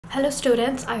Hello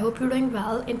students, I hope you're doing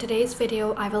well. In today's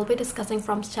video, I will be discussing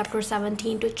from chapter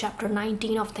 17 to chapter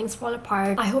 19 of Things Fall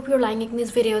Apart. I hope you're liking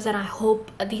these videos and I hope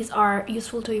these are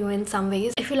useful to you in some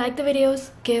ways. If you like the videos,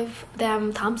 give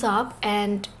them thumbs up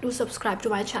and do subscribe to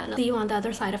my channel. See you on the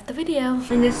other side of the video.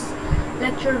 In this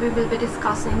lecture, we will be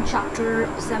discussing chapter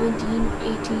 17,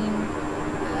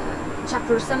 18,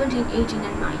 chapters 17, 18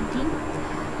 and 19.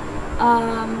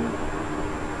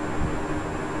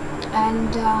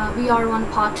 We are on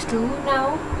part 2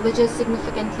 now, which is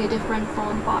significantly different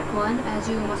from part 1, as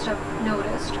you must have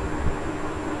noticed.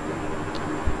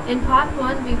 In part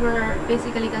 1 we were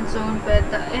basically concerned with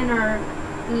the inner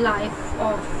life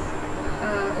of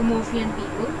Emofian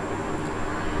people,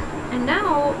 and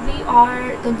now we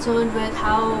are concerned with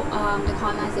how the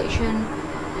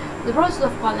process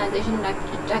of colonization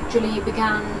actually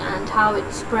began and how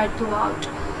it spread throughout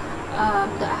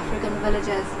the African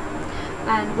villages,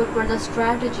 and what were the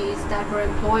strategies that were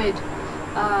employed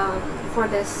for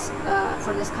this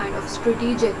kind of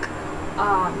strategic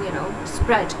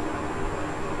spread.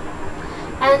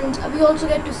 And we also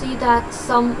get to see that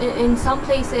in some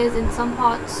places, in some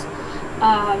parts,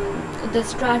 the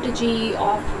strategy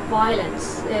of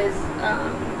violence is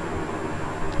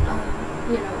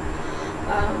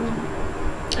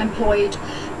employed,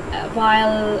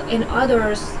 while in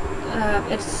others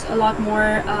it's a lot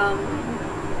more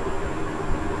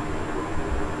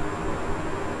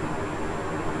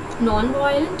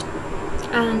non-violent,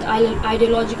 and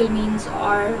ideological means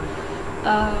are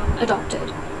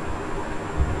adopted.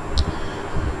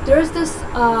 There is this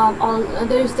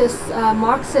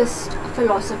Marxist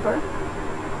philosopher,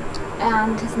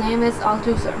 and his name is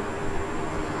Althusser,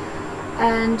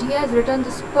 and he has written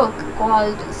this book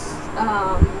called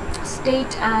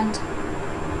State and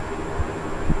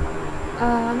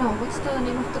what's the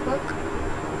name of the book?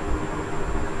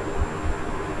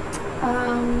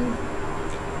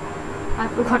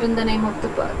 I've forgotten the name of the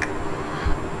book.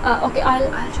 Okay,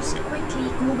 I'll just quickly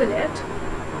Google it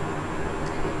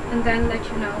and then let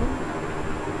you know.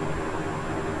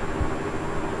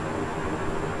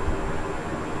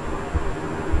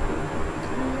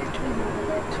 Let me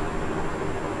Google it.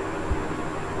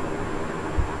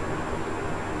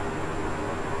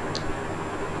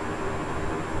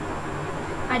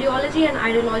 Ideology and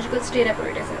Ideological State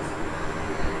Apparatuses.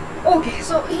 Okay,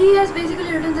 so he has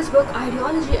basically written this book,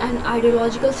 Ideology and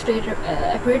Ideological State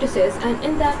Apparatuses, and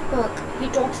in that book he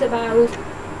talks about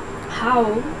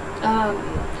how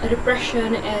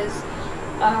repression is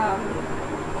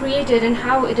created and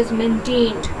how it is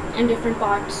maintained in different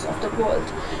parts of the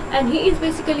world. And he is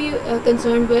basically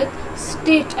concerned with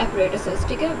state apparatuses,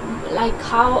 okay? Like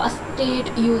how a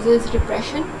state uses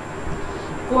repression,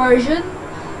 coercion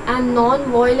and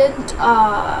non-violent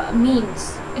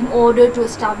means in order to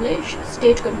establish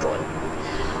state control.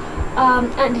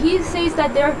 And he says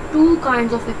that there are two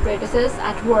kinds of apparatuses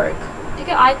at work.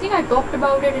 Okay, I think I talked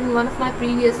about it in one of my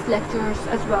previous lectures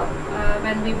as well,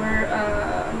 when we were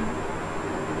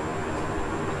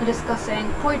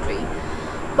discussing poetry,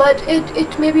 but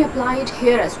it may be applied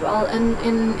here as well,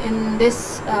 in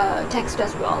this text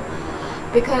as well,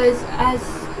 because as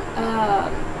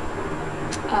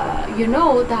you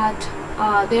know that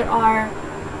there are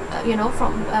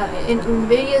from in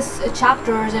various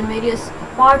chapters and various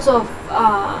parts of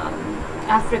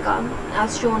Africa,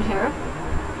 as shown here,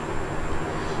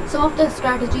 some of the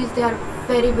strategies, they are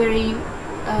very, very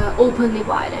openly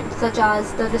violent, such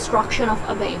as the destruction of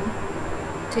Achebe.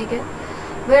 Take it.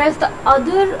 Whereas the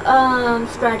other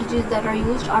strategies that are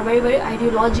used are very, very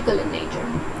ideological in nature.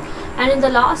 And in the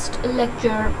last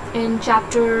lecture, in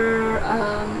chapter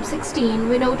 16,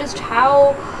 we noticed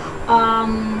how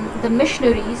the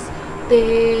missionaries,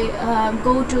 they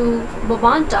go to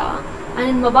Mabanta, and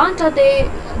in Mabanta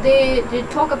they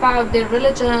talk about their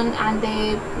religion, and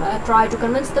they try to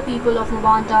convince the people of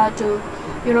Mabanta to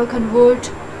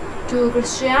convert to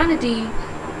Christianity,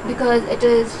 because it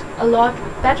is a lot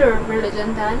better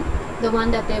religion than the one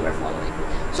that they were following.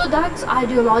 So that's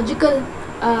ideological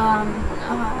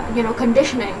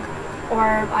conditioning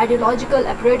or ideological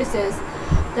apparatuses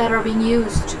that are being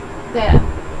used there.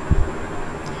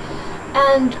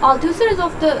 And Althusser is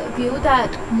of the view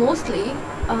that mostly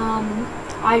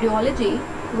ideology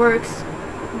works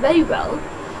very well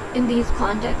in these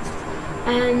contexts,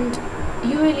 and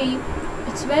usually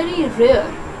it's very rare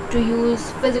to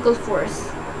use physical force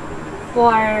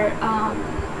for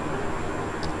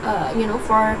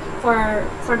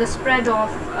for the spread of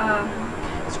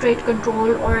state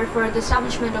control, or for the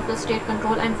establishment of the state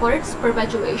control and for its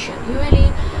perpetuation.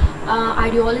 Usually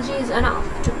ideology is enough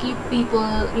to keep people,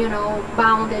 you know,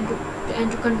 bound and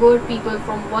to convert people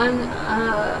from one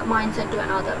mindset to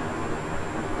another.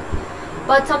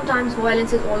 But sometimes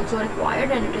violence is also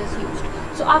required and it is used.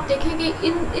 So आप देखेंगे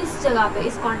इस जगह पे,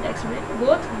 इस context में,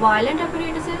 both violent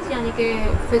apparatuses यानी कि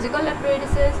physical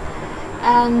apparatuses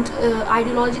and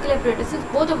ideological apparatuses,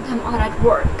 both of them are at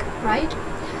work, right?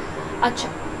 अच्छा,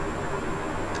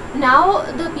 now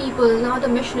the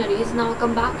missionaries now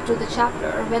come back to the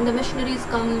chapter. When the missionaries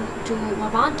come to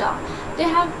Mavanta, they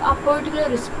have a particular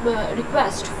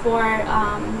request for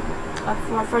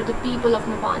the people of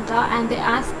Mavanta, and they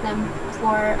ask them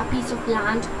for a piece of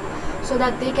land so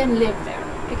that they can live there.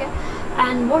 Okay,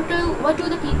 and what do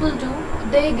the people do?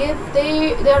 They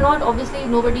are not, obviously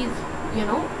nobody's, you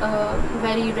know,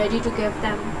 very ready to give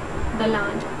them the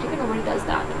land. ठीक है, nobody does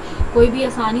that. कोई भी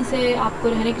आसानी से आपको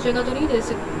रहने की जगह तो नहीं दे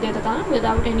देता ना,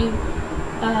 without any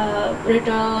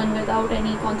return, without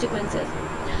any consequences.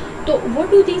 So what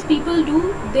do these people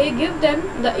do? They give them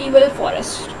the evil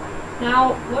forest.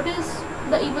 Now, what is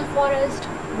the evil forest?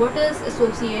 What is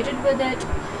associated with it?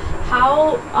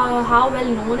 How well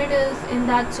known it is in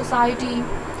that society?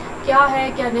 क्या है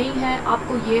क्या नहीं है,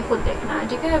 आपको ये खुद देखना है.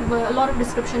 ठीक है, a lot of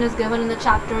description is given in the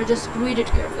chapter. Just read it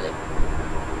carefully.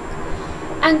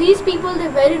 And these people, they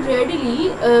very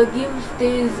readily give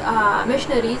these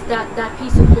missionaries that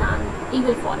piece of land,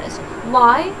 evil forest.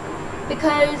 Why?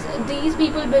 Because these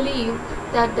people believe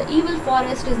that the evil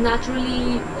forest is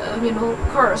naturally, you know,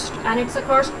 cursed, and it's a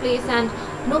cursed place, and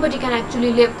nobody can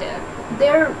actually live there.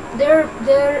 Their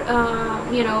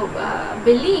you know,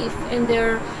 belief in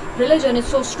their religion is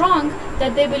so strong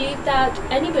that they believe that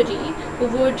anybody who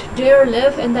would dare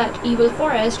live in that evil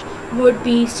forest would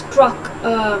be struck,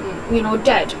 you know,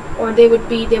 dead, or they would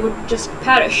just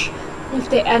perish if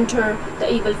they enter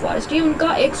the evil forest. ये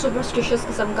उनका एक superstitious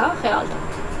किस्म का ख्याल था.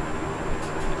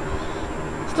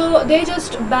 So they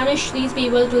just banish these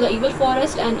people to the evil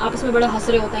forest, and आपस में बड़ा हंस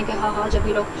रहे होते हैं कि हाँ जब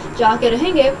ये लोग जाके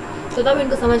रहेंगे तो तब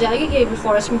इनको समझ आएगी कि evil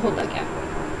forest में होता क्या है.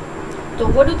 So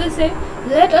what do they say?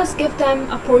 Let us give them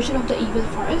a portion of the evil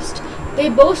forest. They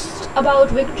boast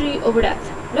about victory over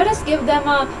death. Let us give them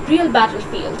a real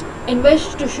battlefield in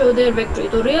which to show their victory.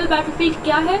 तो real battlefield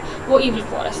क्या है? वो evil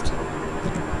forest.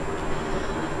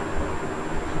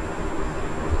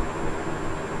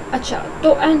 अच्छा, तो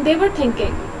and they were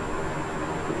thinking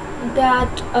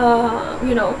that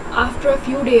you know, after a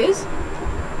few days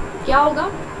क्या होगा?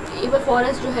 Evil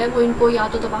forest जो है वो इनको या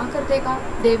तो तबाह कर देगा.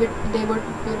 They would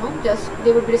you know, just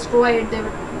they would be destroyed. They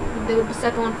would be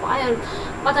set on fire.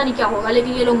 पता नहीं क्या होगा,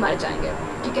 लेकिन ये लोग मर जाएंगे.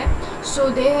 ठीक है? So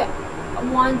they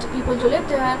want people to live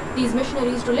there, these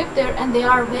missionaries to live there, and they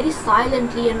are very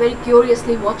silently and very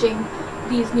curiously watching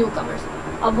these newcomers.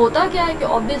 अब होता क्या है कि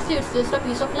obviously it's just a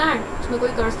piece of land. उसमें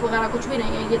कोई कर्ज वगैरह कुछ भी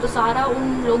नहीं है. ये तो सारा उन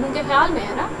लोगों के ख्याल में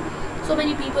है ना. So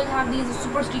many people have these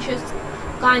superstitious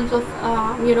kinds of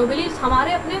you know, beliefs.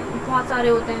 हमारे अपने बहुत सारे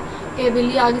होते हैं कि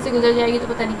बिल्ली आगे से गुजर जाएगी तो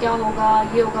पता नहीं क्या होगा,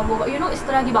 ये होगा वो होगा, you know, इस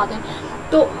तरह की बातें.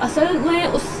 तो असल में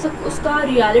उसका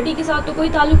रियलिटी के साथ तो कोई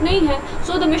ताल्लुक नहीं है.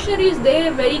 So the missionaries, they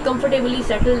very comfortably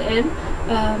settled in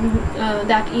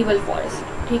that evil forest.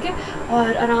 ठीक है, और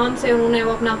आराम से उन्होंने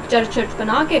वो अपना चर्च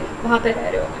बना के वहाँ पे रह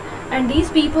रहे हो. And these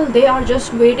people, they are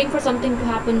just waiting for something to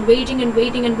happen, waiting and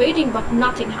waiting and waiting, but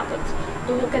nothing happens.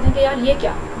 तो वो कहते हैं कि यार ये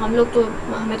क्या,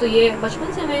 हमें तो ये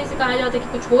बचपन से हमें सिखाया जाता है कि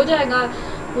कुछ हो जाएगा,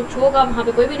 कुछ होगा, वहाँ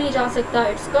पे कोई भी नहीं जा सकता.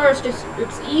 It's cursed,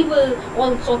 it's evil,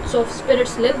 all sorts of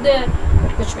spirits live there,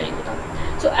 but कुछ भी नहीं होता.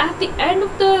 So at the end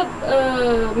of the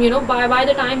you know, by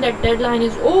the time that deadline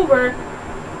is over,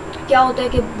 क्या होता है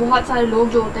कि बहुत सारे लोग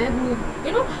जो होते हैं who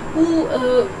you know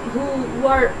who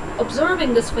are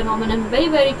observing this phenomenon very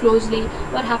very closely,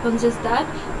 what happens is that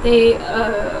they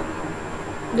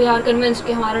are convinced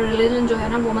कि हमारा religion जो है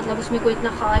ना वो मतलब उसमें कोई इतना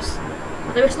खास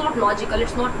मतलब it's not logical,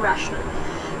 it's not rational.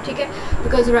 ठीक है,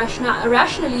 because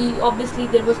rationally obviously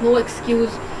there was no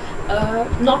excuse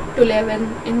not to live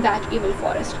in that evil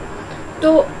forest.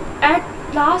 So at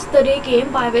last the day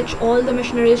came by which all the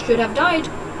missionaries should have died,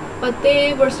 but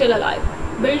they were still alive,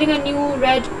 building a new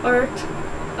red earth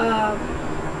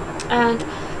and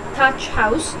thatch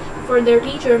house for their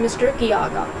teacher Mr.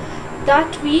 Kiyaga.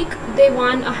 That week they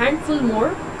won a handful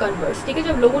more converts. ठीक है,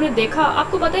 जब लोगों ने देखा,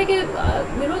 आपको पता है कि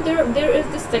you know, there is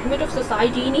this segment of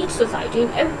society, in each society, in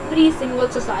every single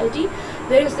society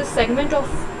there is this segment of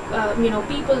you know,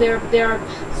 people. There are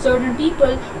certain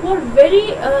people who are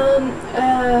very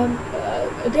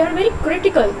they are very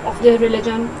critical of their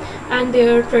religion and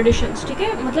their traditions. ठीक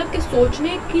है, मतलब कि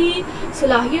सोचने की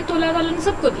सलाहियत तो अल्लाह ताला ने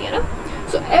सबको दी है ना.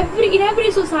 So in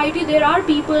every society there are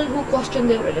people who question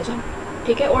their religion.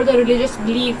 ठीक है, or the religious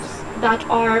beliefs that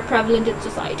are prevalent in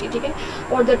society, ठीक है,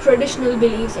 or the traditional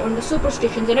beliefs or the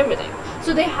superstitions and everything.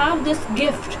 So they have this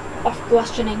gift of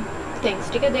questioning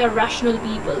things, ठीक है, they are rational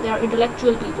people, they are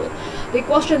intellectual people, they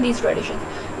question these traditions.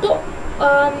 तो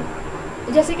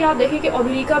जैसे कि आप देखें कि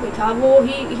अमेरिका भी था, वो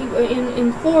ही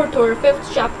इन 4th और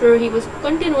 5th chapter he was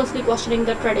continuously questioning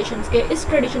the traditions के इस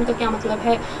tradition का क्या मतलब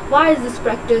है, why is this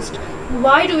practiced,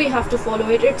 why do we have to follow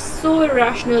it, it's so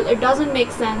irrational, it doesn't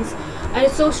make sense and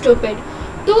it's so stupid.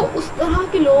 तो उस तरह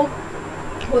के लोग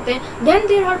होते हैं. Then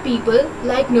there are people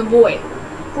like Navoy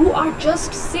who are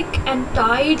just sick and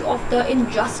tired of the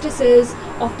injustices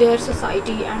of their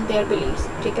society and their beliefs,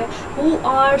 ठीक है, who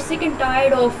are sick and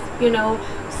tired of, you know,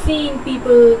 seeing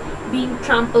people being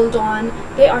trampled on,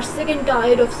 they are sick and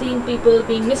tired of seeing people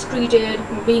being mistreated,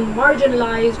 being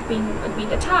marginalized,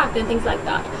 being attacked and things like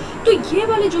that. तो ये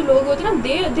वाले जो लोग होते हैं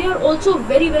ना, they are also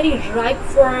very very ripe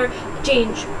for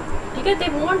change, ठीक है, they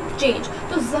want change.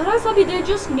 तो ज़रा सा भी they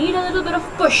just need a little bit of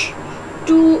push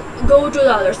to go to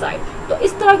the other side. तो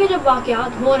इस तरह के जब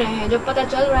वाक़यात हो रहे हैं, जब पता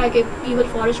चल रहा है कि evil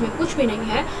forest में कुछ भी नहीं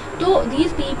है, तो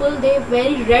these people they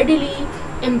very readily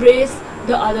embrace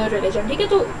the other religion, ठीक है.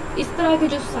 तो इस तरह के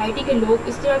जो सोसाइटी के लोग,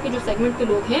 इस तरह के जो सेगमेंट के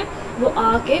लोग हैं, वो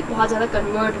आके बहुत ज़्यादा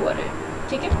कन्वर्ट हो रहे हैं,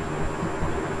 ठीक है.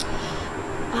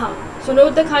 हाँ, so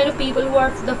note the kind of people who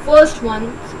are the first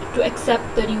ones to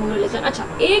accept the new religion. अच्छा,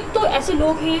 एक तो ऐसे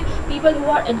लोग हैं people who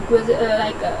are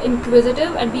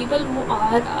inquisitive and people who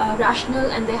are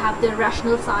rational and they have their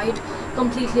rational side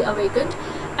completely awakened.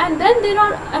 And then there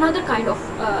are another kind of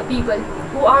people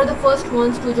who are the first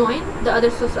ones to join the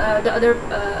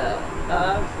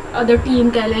other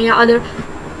team कह लें, या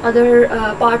other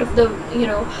part of the, you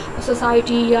know,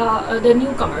 society, या the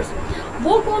newcomers.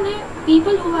 वो कौन है?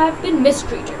 People who have been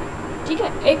mistreated, ठीक है.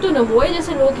 एक तो नवोए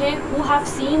जैसे लोग हैं who have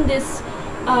seen this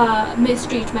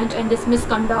mistreatment and this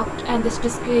misconduct and this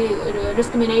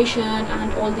discrimination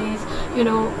and all these, you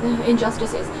know,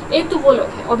 injustices. एक तो वो लोग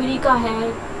हैं, अमेरिका है,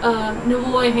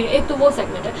 नवोए हैं, एक तो वो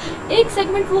segment है. एक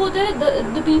segment वो होता है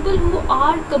the people who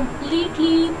are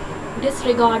completely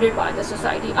disregarded by the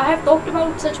society. I have talked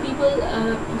about such people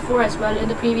before as well in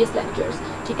the previous lectures,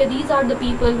 ठीक है. These are the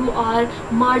people who are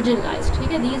marginalized,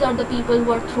 ठीक है. These are the people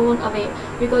who are thrown away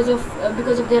because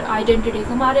of their identities.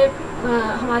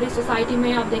 हमारे society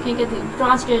में आप देखें कि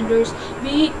transgenders,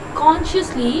 we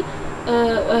consciously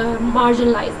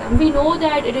marginalize them. We know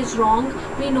that it is wrong.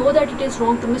 We know that it is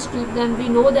wrong to mistreat them. We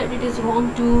know that it is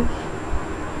wrong to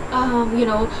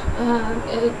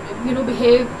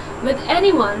behave with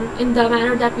anyone in the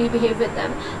manner that we behave with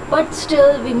them, but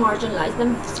still we marginalize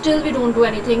them, still we don't do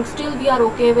anything, still we are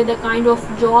okay with the kind of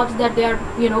jobs that they are,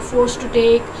 you know, forced to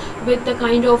take, with the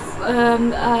kind of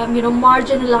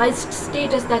marginalized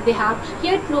status that they have,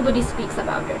 yet nobody speaks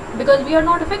about it because we are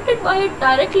not affected by it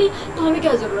directly. तो हमें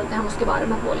क्या ज़रूरत है हम उसके बारे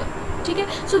में बोलें, ठीक है.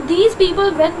 So these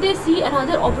people, when they see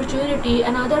another opportunity,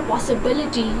 another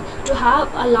possibility to have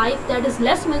a life that is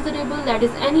less miserable, that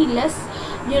is any less,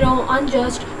 you know,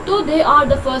 unjust, तो they are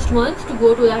the first ones to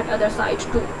go to that other side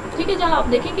too, ठीक है. जब आप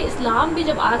देखें कि इस्लाम भी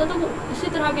जब आया था तो वो इसी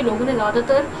तरह के लोगों ने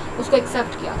ज़्यादातर उसको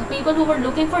एक्सेप्ट किया था. People who were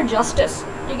looking for justice,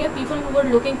 ठीक है, people who were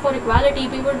looking for equality,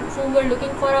 people who were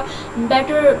looking for a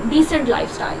better decent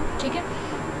lifestyle, ठीक है.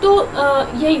 तो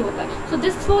यही होता है. So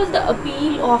this was the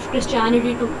appeal of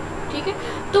Christianity too, ठीक है.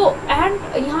 तो एंड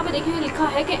यहाँ पे देखिए लिखा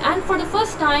है कि and for the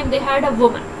first time they had a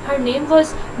woman, her name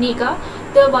was नीका,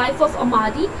 the wife of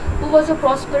अमादी, who was a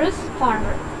prosperous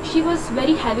farmer. She was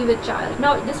very heavy with child.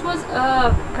 Now this was a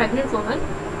pregnant woman,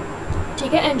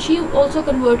 ठीक है, and she also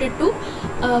converted to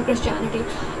Christianity.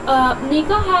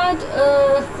 Nika had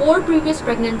 4 previous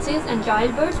pregnancies and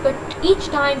childbirths, but each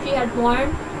time she had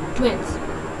born twins,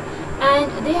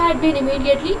 and they had been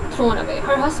immediately thrown away.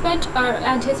 Her husband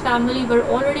and his family were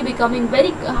already becoming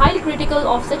very highly critical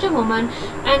of such a woman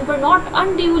and were not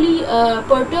unduly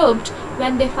perturbed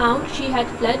when they found she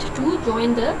had fled to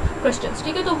join the Christians,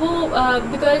 ठीक है. तो वो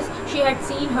because she had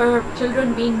seen her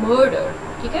children being murdered,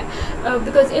 ठीक है,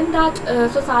 because in that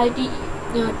society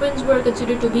twins were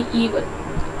considered to be evil,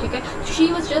 ठीक है.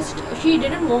 she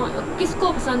didn't want,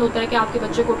 किसको पसंद होता है कि आपके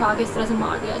बच्चे को उठा के इस तरह से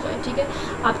मार दिया जाए, ठीक है,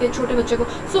 आपके छोटे बच्चे को.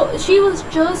 so she was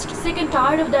just sick and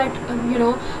tired of that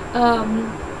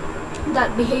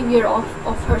that behavior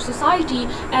of her society,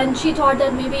 and she thought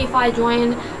that maybe if I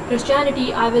join Christianity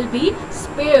I will be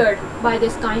spared by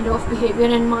this kind of behavior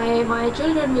and my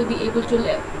children will be able to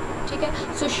live, ठीक है.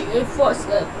 so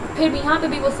फिर भी यहाँ पे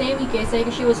भी वो same ही case है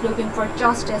कि she was looking for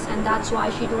justice and that's why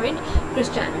she joined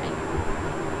Christianity.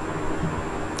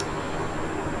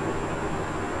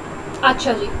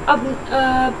 अच्छा जी, अब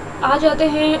आ जाते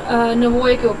हैं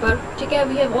नवोए के ऊपर, ठीक है.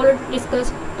 We have already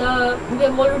discuss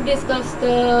the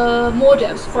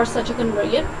motives for such a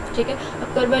conversion, ठीक है. अब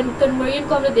कन्वर्जन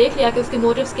को हमने देख लिया कि उसके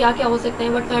मोटिव्स क्या क्या हो सकते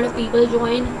हैं, what kind of people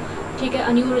join, ठीक है,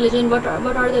 a new religion, what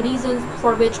are the reasons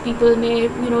for which people may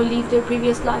leave their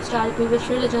previous lifestyle, previous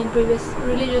religion, previous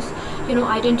religious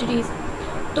identities.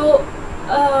 तो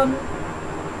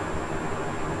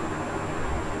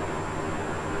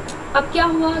अब क्या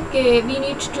हुआ कि we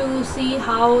need to see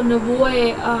how नवोए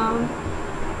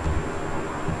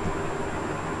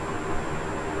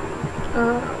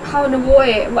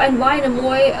and why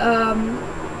नवोए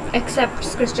accepts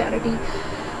Christianity.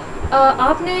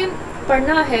 आपने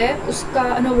पढ़ना है उसका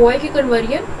नवोए की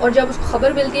कन्वर्जन, और जब उसको खबर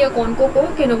मिलती है कॉनको को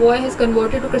कि नवोए has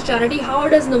converted to Christianity, how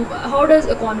does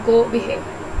कॉनको behave,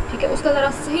 ठीक है. उसका ज़रा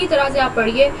सही तरह से आप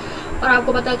पढ़िए और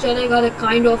आपको पता चलेगा the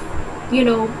kind of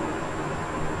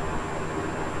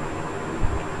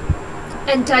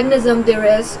antagonism there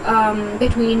is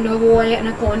between Navoy and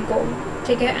Akonko,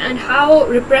 ठीक है. and how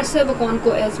repressive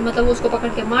Akonko is, मतलब उसको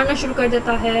पकड़ के मारना शुरू कर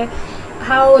देता है.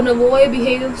 how Navoy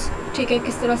behaves, ठीक है,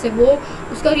 किस तरह से वो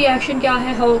उसका रिएक्शन क्या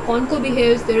है. how Akonko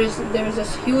behaves, there is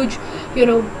this huge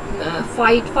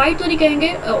fight तो नहीं कहेंगे,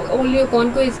 only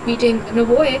Akonko is beating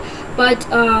Navoy, but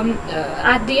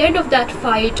at the end of that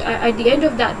fight, at the end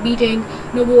of that beating,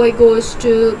 Navoy goes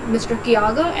to Mr.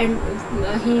 Kiaga and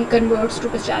he converts to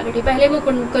Christianity. पहले वो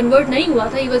convert नहीं हुआ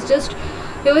था, he was just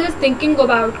thinking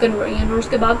about conversion, और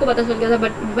उसके बाद को पता चल गया था.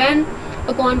 but when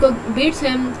Akonko beats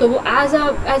him, तो वो as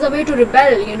a way to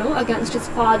rebel against his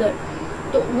father,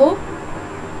 तो वो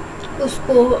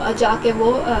उसको जाके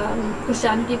वो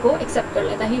क्रिश्चियनिटी को एक्सेप्ट कर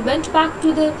लेता है. he went back to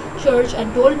the church and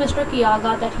told Mr.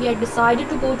 Kiaga that he had decided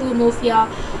to go to Mofia,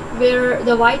 where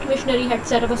the white missionary had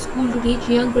set up a school to teach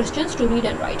young Christians to read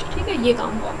and write. ठीक है, ये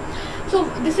काम हुआ. so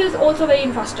this is also very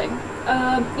interesting.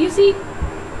 You see,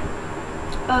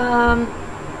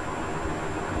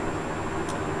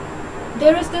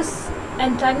 there is this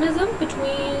antagonism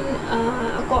between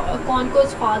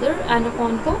Akonko's father and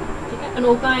Akonko, ठीक है,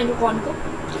 Anoka and Akonko.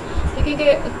 देखिए कि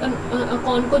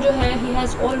Akonko जो है, he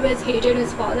has always hated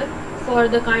his father for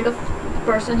the kind of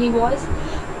person he was.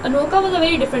 Anoka was a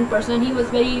very different person. He was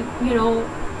very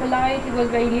polite, he was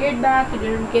very laid back, he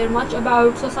didn't care much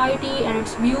about society and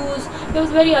its views. He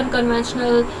was very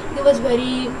unconventional, he was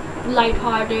very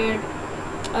light-hearted,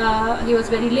 he was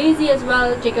very lazy as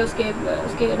well. ठीक है, उसके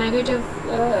negative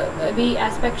भी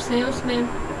aspects हैं उसमें,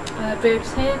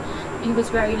 traits हैं. he was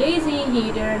very lazy, he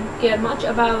didn't care much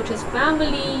about his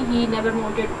family, he never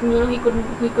wanted,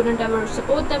 he couldn't ever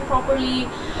support them properly.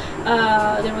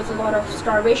 There was a lot of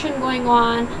starvation going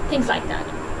on, things like that.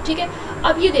 ठीक है,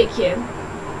 अब ये देखिए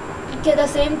कि the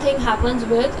same thing happens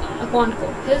with Akonko.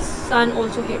 His son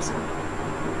also hates him.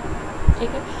 ठीक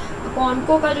है,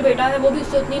 Akonko का जो बेटा है वो भी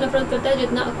उससे उतनी नफरत करता है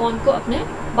जितना Akonko अपने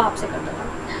बाप से करता था.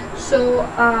 So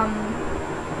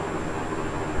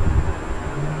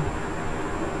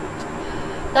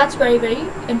that's very, very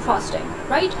interesting,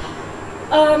 right?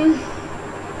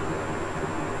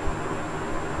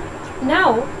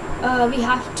 Now we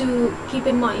have to keep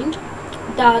in mind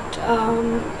that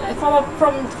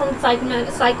from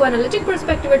psychoanalytic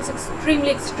perspective, it's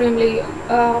extremely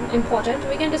important.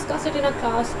 We can discuss it in a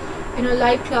class, in a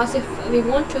live class if we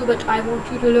want to, but I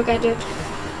want you to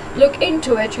look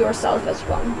into it yourself as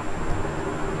well.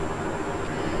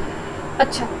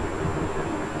 अच्छा,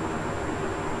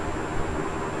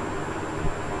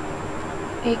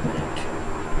 एक minute.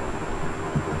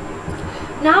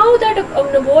 Now that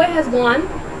Navoy has gone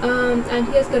and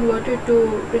he has converted to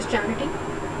Christianity,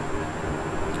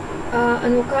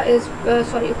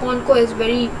 Akonko is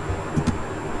very.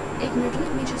 एक minute,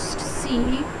 let me just see.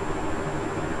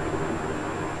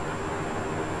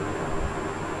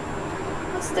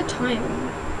 What's the time?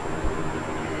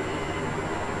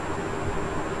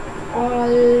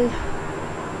 All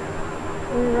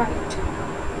right.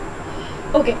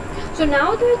 Okay. So now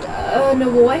that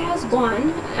Navoy has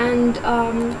gone and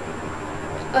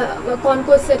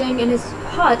Akonko is sitting in his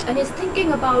hut and he's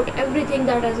thinking about everything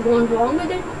that has gone wrong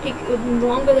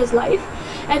with his life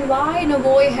and why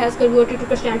Navoy has converted to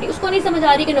Christianity. उसको नहीं समझ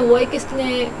आ रही कि Navoy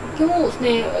क्यों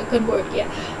उसने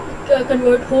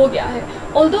convert हो गया है.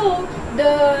 Although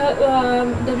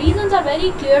the reasons are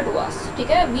very clear to us, ठीक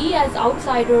है, we as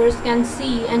outsiders can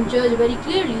see and judge very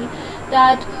clearly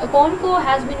that Akonko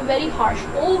has been very harsh,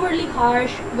 overly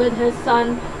harsh with his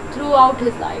son throughout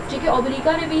his life. ठीक है,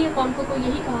 ओबरिका ने भी Akonko को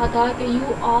यही कहा था कि you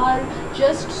are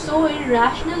just so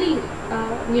irrationally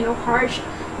harsh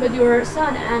with your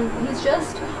son, and he's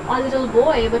just a little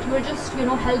boy, but you're just, you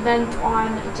know, hell-bent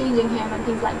on changing him and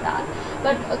things like that.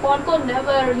 But Konko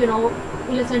never, you know,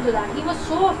 listened to that. He was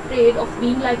so afraid of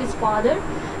being like his father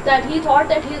that he thought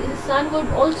that his son would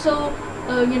also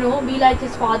you know, be like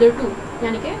his father too.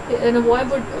 यानी कि Navoy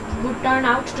would turn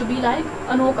out to be like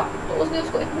Anoka. तो उसने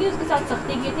उसको इतनी उसके साथ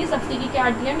सख्ती की, इतनी सख्ती की कि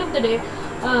at the end of the day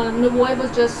Navoy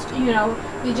was just, you know,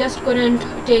 he just couldn't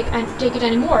take it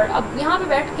anymore. अब यहाँ पे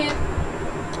बैठ के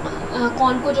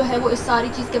Konko जो है वो इस सारी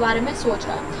चीज़ के बारे में सोच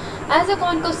रहा है. As the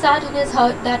Konko sat in his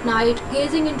hut that night,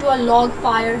 gazing into a log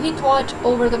fire, he thought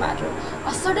over the matter.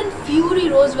 A sudden fury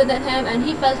rose within him, and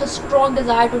he felt a strong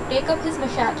desire to take up his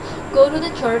machete, go to the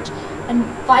church, and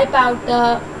wipe out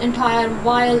the entire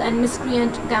vile and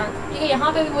miscreant gang. ठीक है,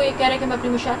 यहाँ पे भी वो ये कह रहा है कि मैं अपनी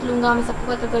मशात लूँगा, मैं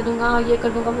सबको कत्ल कर दूँगा, ये कर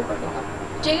दूँगा, वो कर दूँगा.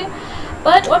 ठीक है.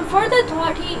 But on further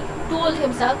thought, he told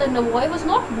himself that Navoy was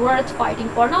not worth fighting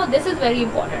for. Now this is very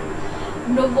important.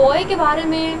 Navoy के बारे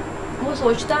में वो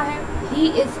सोचता है, he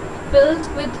is filled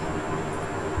with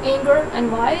anger.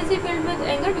 And why is he filled with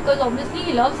anger? Because obviously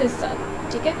he loves his son.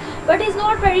 ठीक है, but he's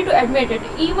not ready to admit it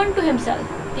even to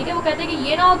himself. ठीक है, वो कहते हैं कि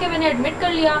ये ना हो कि मैंने एडमिट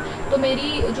कर लिया तो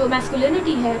मेरी जो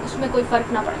मैस्कुलिनिटी है उसमें कोई फ़र्क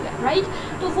ना पड़ गया, राइट.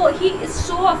 तो वो he is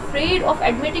so afraid of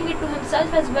admitting it to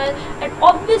himself as well, and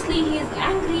obviously he is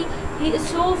angry, he is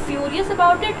so furious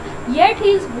about it, yet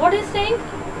he is what is saying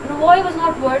नवॉय was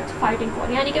not worth fighting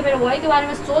for. यानी कि मैं नवॉय के बारे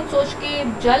में सोच के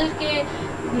जल के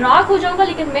राख हो जाऊँगा,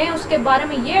 लेकिन मैं उसके बारे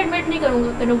में ये एडमिट नहीं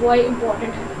करूँगा कि नवॉय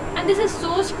इंपॉर्टेंट है. And this is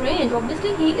so strange. Obviously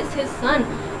he is his son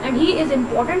and he is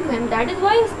important to him. That is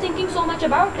why he is thinking so much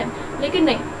about him. लेकिन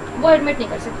नहीं, वो admit नहीं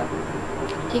कर सकता.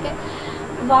 ठीक है.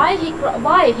 Why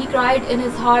he cried in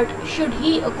his heart, should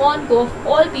he, a Konko of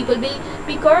all people,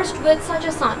 be cursed with such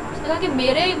a son? उसने कहा कि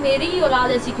मेरी ही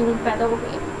औलाद ऐसी क्यों पैदा हो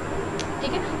गई.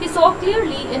 ठीक है. He saw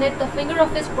clearly in it the finger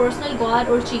of his personal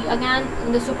god or chi. Again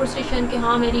the superstition कि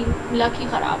हाँ मेरी luck ही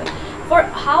खराब है. For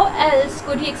how else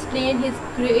could he explain his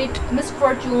great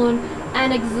misfortune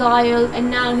and exile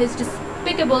and now his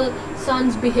despicable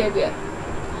son's behavior?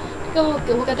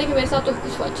 वो कहते हैं कि मेरे साथ तो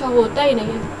कुछ अच्छा होता ही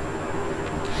नहीं है.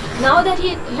 Now that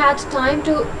he had time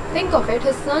to think of it,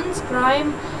 his son's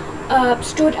crime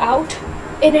stood out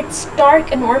in its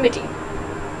stark enormity.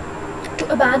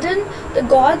 To abandon the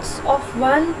gods of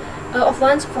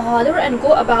one's father and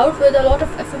go about with a lot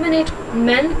of effeminate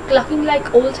men clucking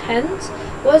like old hens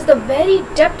was the very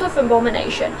depth of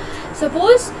abomination.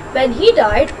 Suppose when he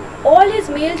died, all his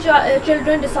male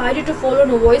children decided to follow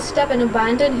Navoy's step and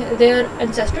abandon their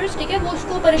ancestors. ठीक है, वो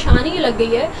उसको परेशानी लग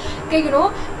गई है कि you know,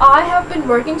 I have been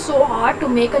working so hard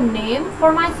to make a name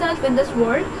for myself in this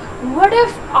world. What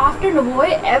if after Navoy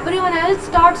everyone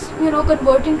else starts, you know,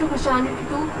 converting to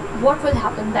Christianity too? What will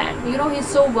happen then? You know, he's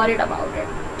so worried about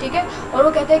it. ठीक है, और वो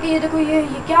कहते हैं कि ये देखो ये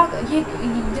क्या ये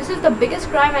this is the biggest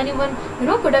crime anyone you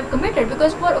know could have committed.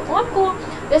 Because for Konko,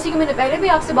 जैसे कि मैंने पहले भी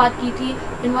आपसे बात की थी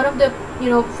in one of the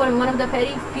for one of the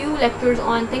very few lectures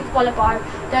on things fall apart,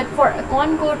 that for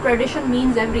Konko tradition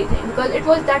means everything, because it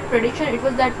was that tradition, it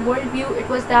was that world view, it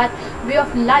was that way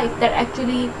of life that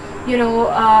actually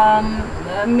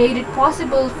made it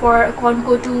possible for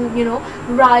Konko to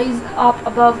rise up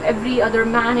above every other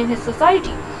man in his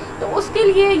society. तो उसके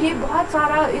लिए ये बहुत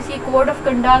सारा ये code of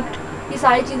conduct, ये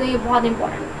सारी चीज़ें ये बहुत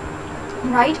important,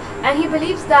 right? And he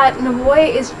believes that Navoy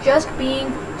is just being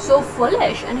so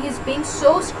foolish and he's being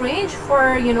so strange for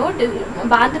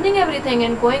abandoning everything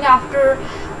and going after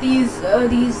these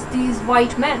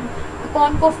white men.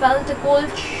 Konko felt a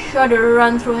cold shudder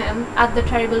run through him at the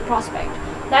terrible prospect,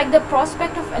 like the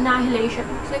prospect of annihilation.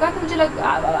 It's like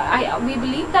we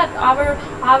believe that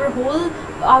our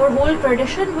whole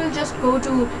tradition will just go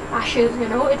to ashes.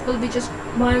 It will be just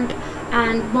burnt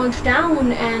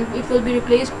down, and it will be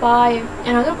replaced by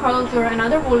another culture,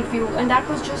 another worldview, and that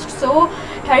was just so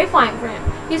terrifying for him.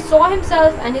 He saw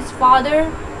himself and his father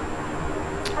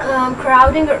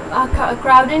crowding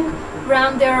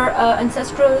around their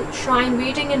ancestral shrine,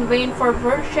 waiting in vain for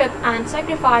worship and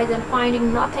sacrifice, and finding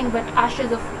nothing but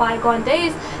ashes of bygone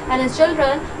days. And his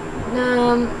children,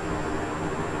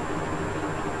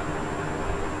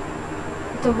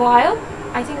 the while,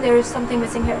 I think there is something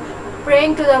missing here,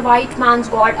 praying to the white man's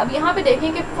god. अब यहाँ पे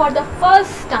देखें कि for the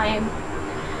first time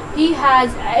he has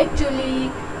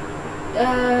actually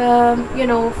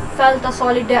felt a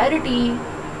solidarity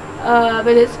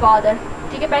with his father.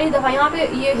 ठीक है, पहली दफ़ा यहाँ पे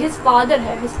ये his father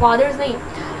है, his fathers नहीं.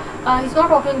 He's not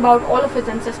talking about all of his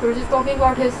ancestors, he's talking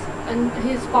about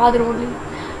his father only.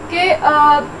 Okay,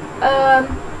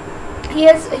 he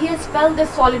has felt this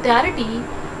solidarity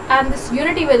and this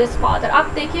unity with his father.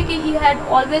 आप देखिए कि he had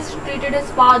always treated his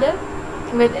father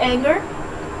with anger,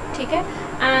 ठीक है,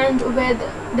 and with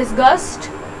disgust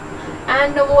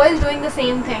and Navoy is doing the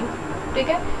same thing, ठीक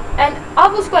है. And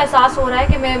अब उसको एहसास हो रहा है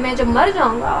कि मैं जब मर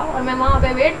जाऊँगा और मैं वहाँ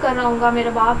पे वेट कर रहा हूँ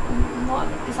मेरे बाप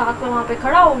के साथ में वहाँ पे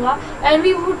खड़ा होऊंगा, and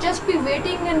we would just be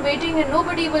waiting and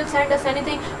nobody will send us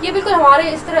anything. ये बिल्कुल हमारे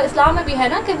इस तरह इस्लाम में भी है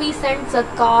ना कि वी सेंड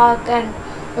ज़कात एंड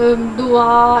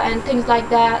दुआ and things like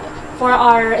that for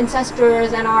our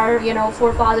ancestors and our you know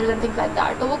forefathers and things like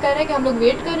that. तो वो कह रहे हैं कि हम लोग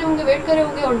वेट कर रहे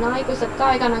होंगे और ना ही कोई सदका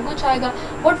आएगा ना कुछ आएगा.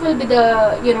 What will be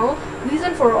the you know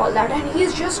reason for all that. And he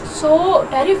is just so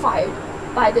terrified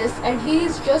by this, and he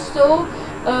is just so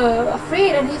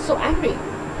afraid, and he's so angry.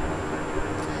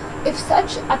 If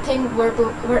such a thing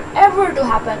were ever to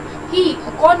happen, he,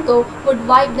 Konko, would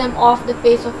wipe them off the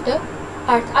face of the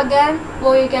earth. Again,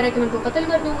 वो ये कह रहा है कि मैं इनको कत्ल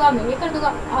कर दूंगा, मैं ये कर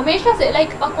दूंगा. हमेशा से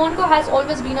like Konko has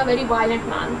always been a very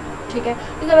violent man, ठीक है,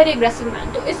 he's a very aggressive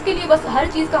man. तो इसके लिए बस हर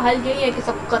चीज़ का हल यही है कि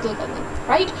सबको कत्ल कर दें,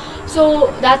 right? So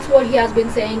that's what he has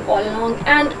been saying all along,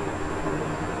 and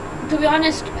to be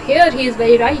honest, here he is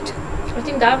very right. I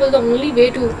think that was the only way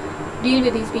to deal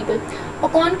with these people.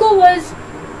 Konko was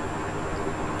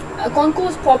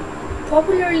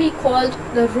popularly called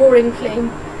the Roaring Flame.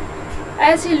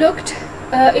 As he looked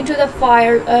into the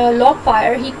log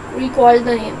fire, he recalled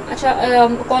the name. अच्छा,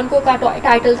 Konko का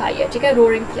title था ये, ठीक है,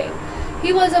 Roaring Flame.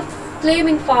 He was a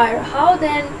flaming fire. How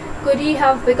then could he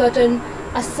have begotten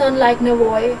a son like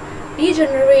Navoy,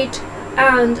 degenerate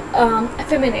and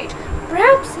effeminate?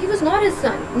 Perhaps he was not his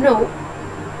son. No.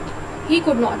 He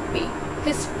could not be.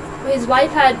 His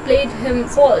wife had played him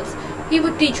false. He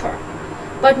would teach her.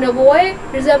 But Navoy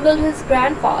resembled his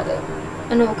grandfather,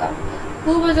 Anoka,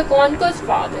 who was Konko's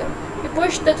father. He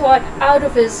pushed the thought out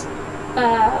of his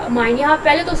mind. यहाँ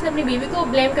पहले तो उसने अपनी बीवी को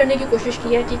blame करने की कोशिश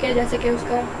की है, ठीक है, जैसे कि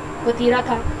उसका वतीरा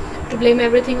था to blame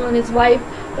everything on his wife.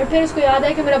 But फिर उसको याद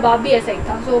है कि मेरा बाप भी ऐसा ही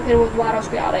था, so फिर वो दोबारा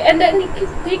उसको याद है. And then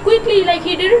he quickly, like,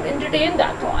 he didn't entertain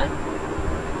that thought.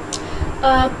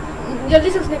 जल्दी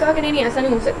से उसने कहा कि नहीं ऐसा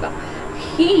नहीं हो सकता.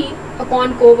 He,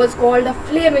 Konko, was called a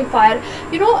flaming fire.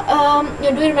 You know, do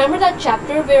you remember that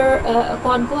chapter where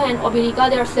Konko and Obirika,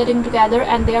 they are sitting together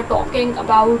and they are talking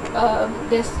about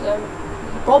this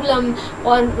problem,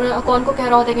 और Konko कह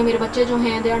रहा होता है कि मेरे बच्चे जो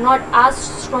हैं they are not as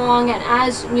strong and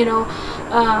as you know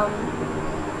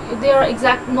they are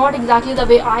not exactly the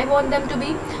way I want them to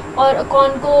be. Or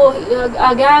Konko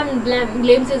again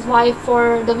blames his wife for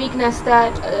the weakness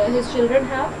that his children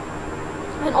have.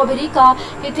 And Obirika,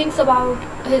 he thinks about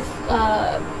his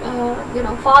you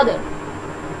know father,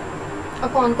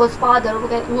 Konko's father.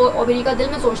 वो Obirika दिल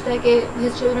में सोचता है कि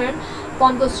his children,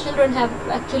 Konko's children have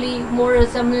actually more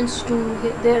resemblance to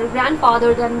their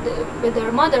grandfather than with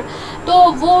their mother. तो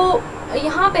वो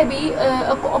यहाँ पे भी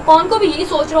Konko भी यही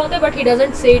सोच रहा होता है, but he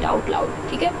doesn't say it out loud,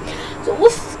 ठीक है. So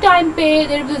उस time पे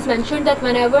there was mentioned that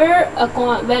whenever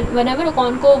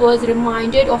Konko was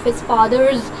reminded of his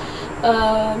father's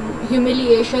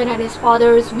humiliation and his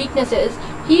father's weaknesses,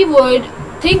 he would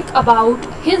think about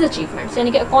his achievements,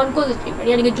 यानी कि Konko's achievement,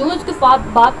 यानी कि जो उसके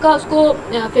बाप का उसको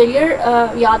failure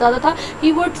याद आता था,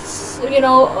 he would you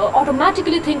know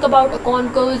automatically think about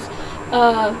Konko's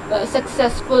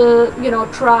successful you know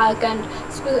track and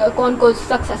Konko's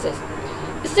successes.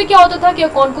 इससे क्या होता था कि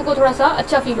Konko को थोड़ा सा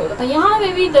अच्छा फील होता था. यहाँ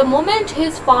पे भी the moment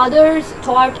his father's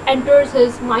thought enters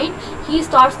his mind, he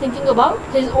starts thinking about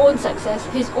his own success,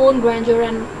 his own grandeur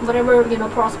and whatever you know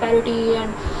prosperity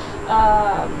and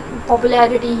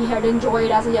popularity he had enjoyed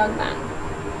as a young man.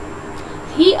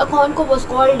 He, Konko, was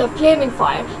called a flaming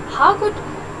fire. How could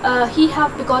he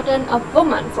have begotten a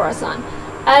woman for a son?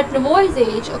 At Navoy's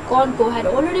age, Konko had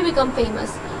already become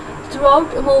famous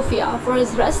throughout Mofia for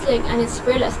his wrestling and his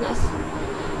fearlessness.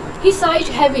 He sighed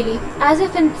heavily, as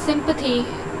if in sympathy,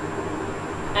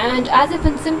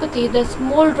 the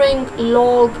smoldering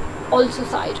log also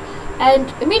sighed.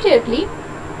 And immediately,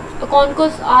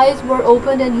 Konko's eyes were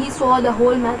opened and he saw the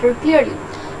whole matter clearly.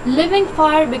 Living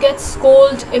fire begets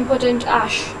cold, impotent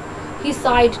ash. He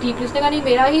sighed deeply. उसने कहा नहीं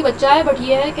मेरा ही बच्चा है, but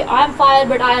ये है कि I am fire,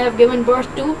 but I have given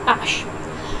birth to ash.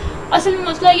 असल में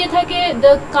मसला ये था कि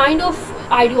the kind of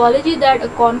ideology that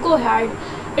Konko had,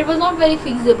 it was not very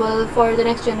feasible for the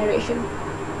next generation,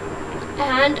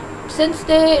 and since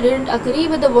they didn't agree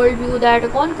with the worldview that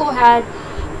Konko had,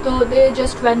 so they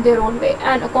just went their own way,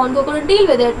 and Konko couldn't deal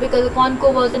with it because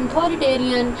Konko was an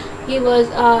authoritarian.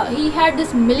 He had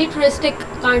this militaristic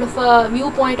kind of a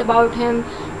viewpoint about him,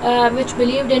 which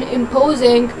believed in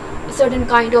imposing a certain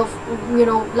kind of you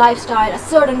know lifestyle, a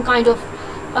certain kind of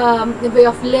way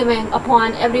of living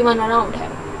upon everyone around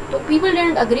him. So people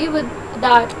didn't agree with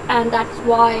that, and that's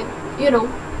why you know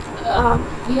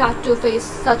he had to face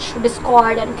such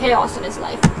discord and chaos in his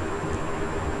life.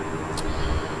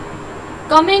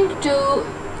 Coming to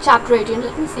chapter 18.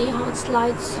 Let me see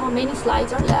how many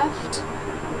slides are left.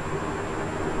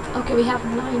 Okay, we have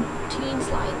 19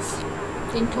 slides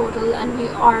in total, and we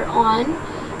are on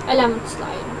 11th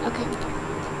slide. Okay.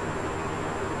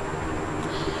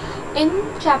 In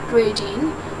chapter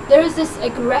 18, there is this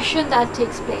aggression that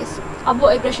takes place. अब वो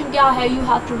aggression क्या है? You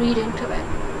have to read into it.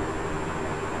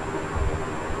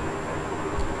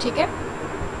 ठीक है?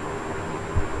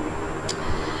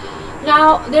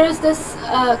 Now there is this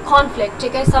conflict.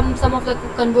 Okay, some of the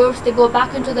converts, they go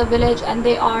back into the village and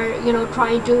they are, you know,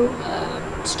 trying to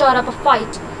stir up a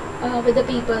fight with the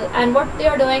people. And what they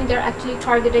are doing, they're actually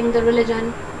targeting the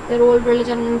religion, their old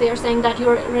religion, and they are saying that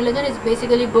your religion is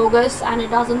basically bogus and it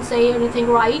doesn't say anything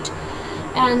right.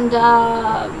 And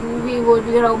we would,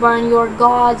 you know, burn your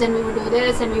gods, and we would do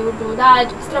this and we would do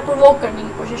that. इस तरह provoke करने की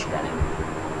कोशिश करें.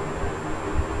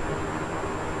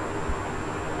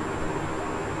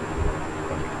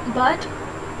 But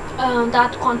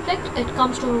that conflict, it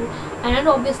comes to an end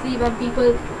obviously when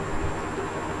people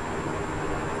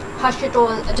hush it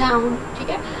all down.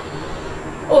 Okay,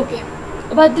 okay.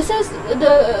 But this is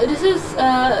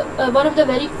one of the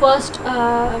very first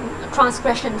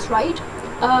transgressions, right?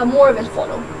 More will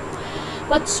follow.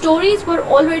 But stories were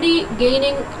already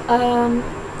gaining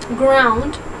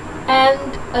ground, and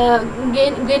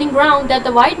gaining ground that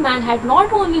the white man had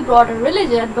not only brought a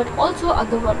religion but also a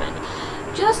government.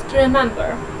 Just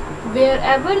remember,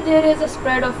 wherever there is a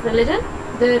spread of religion,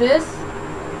 there is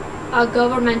a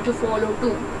government to follow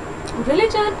too.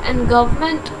 Religion and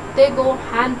government, they go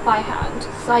hand by hand,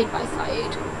 side by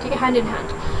side, take hand in hand.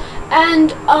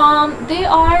 And they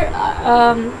are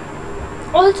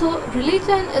also,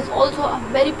 religion is also a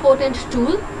very potent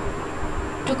tool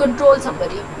to control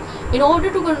somebody. In order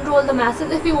to control the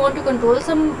masses, if you want to control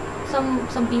some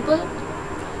people,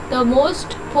 the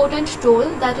most potent tool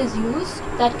that is used,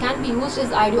 that can be used,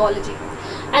 is ideology.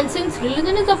 And since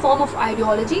religion is a form of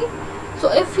ideology, so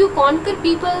if you conquer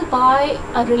people by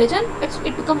a religion,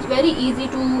 it becomes very easy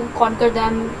to conquer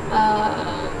them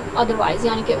otherwise.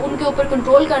 यानी कि उनके ऊपर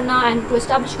control करना and to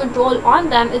establish control on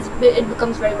them it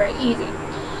becomes very very easy.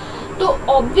 तो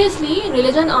obviously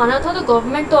religion आना था तो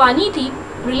government तो आनी थी.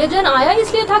 Religion आया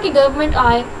इसलिए था कि government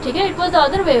आए, ठीक है? It was the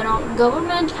other way around.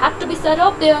 Government had to be set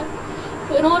up there.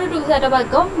 So in order to set up a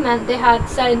government, they had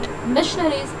sent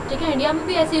missionaries. ठीक है? इंडिया में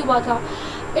भी ऐसे ही हुआ था.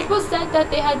 It was said that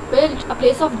they had built a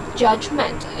place of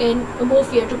judgment in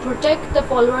Mofia to protect the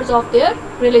followers of their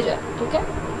religion. Okay?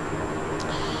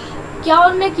 क्या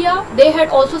उन्होंने किया? They had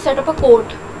also set up a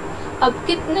court. अब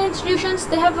कितने institutions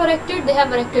they have erected? They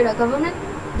have erected a government.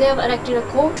 They have erected a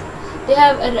court. They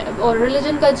have or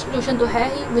religion का institution तो है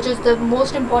ही, which is the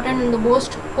most important and the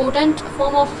most potent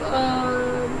form of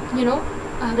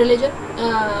religion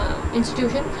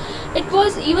institution. It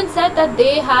was even said that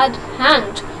they had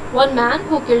hanged one man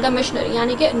who killed a missionary.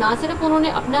 यानी कि ना सिर्फ उन्होंने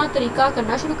अपना तरीका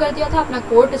करना शुरू कर दिया था, अपना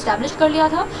कोर्ट इस्टेब्लिश कर लिया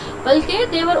था, बल्कि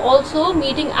they were also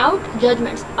meting out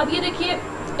judgments. अब ये देखिए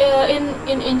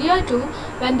in India too,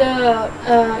 when the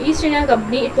East India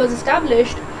Company it was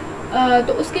established,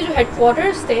 तो उसके जो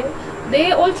headquarters थे,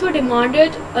 they also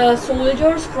demanded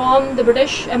soldiers from the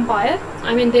British Empire.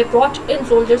 I mean, they brought in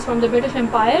soldiers from the British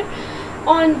Empire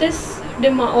on this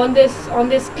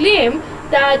claim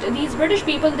that these British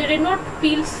people, they did not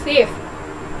feel safe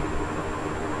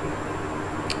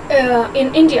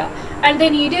in India, and they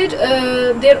needed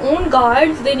their own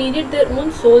guards, they needed their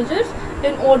own soldiers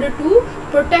in order to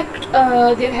protect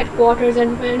their headquarters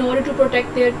and in order to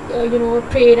protect their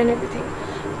trade and everything.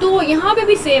 तो यहाँ पे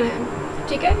भी same है,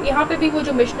 ठीक है? यहाँ पे भी वो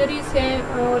जो मिशनरीज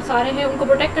हैं और सारे हैं, उनको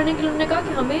प्रोटेक्ट करने के लिए उन्होंने कहा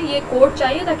कि हमें ये कोर्ट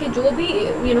चाहिए ताकि जो भी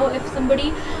if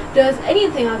somebody does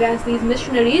anything against these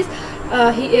missionaries,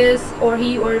 he or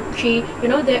she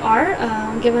they are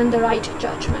given the right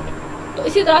judgment. तो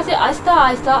इसी तरह से Aahista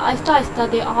Aahista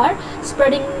they are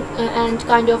spreading and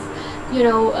kind of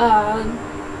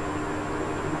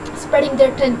spreading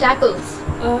their tentacles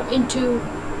into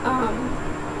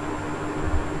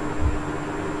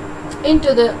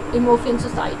the Imofian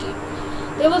society.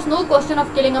 There was no question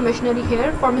of killing a missionary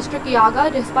here, for Mr. Kiyaga,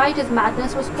 despite his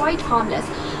madness, was quite harmless.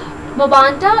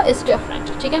 Mabanta is different.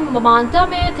 ठीक है? Mabanta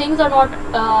में things are not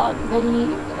very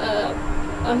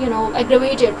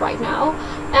aggravated right now,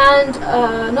 and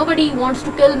nobody wants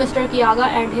to kill Mr. Kiyaga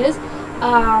and his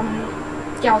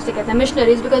क्या उसे कहते हैं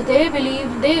missionaries, because they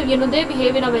believe they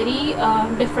behave in a very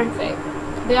different way.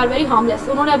 They are very harmless.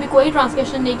 उन्होंने अभी कोई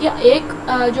translation नहीं किया. एक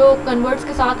जो converts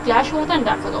के साथ clash हुआ था, and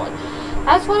that was all.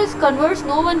 As for his converts,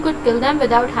 no one could kill them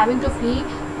without having to flee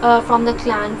from the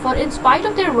clan, for in spite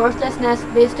of their worthlessness,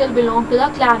 they still belong to the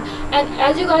clan. And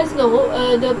as you guys know,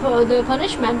 the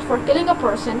punishment for killing a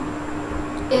person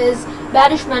is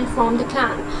banishment from the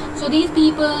clan. So these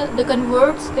people, the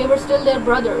converts, they were still their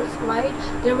brothers, right?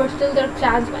 They were still their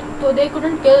clansmen. So they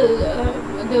couldn't kill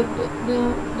the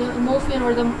Mofian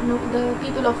or the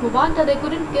people of Mubanta. They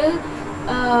couldn't kill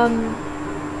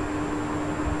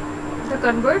the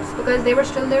converts because they were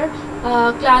still their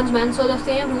clansmen. So the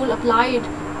same rule applied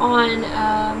on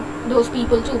those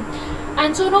people too.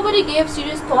 And so nobody gave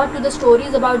serious thought to the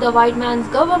stories about the white man's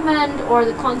government or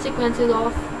the consequences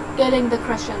of killing the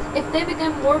Christians. If they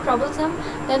became more troublesome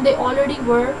than they already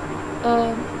were,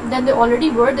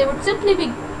 they would simply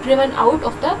be driven out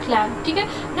of the clan. ठीक है?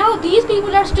 Now these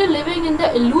people are still living in the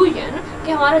illusion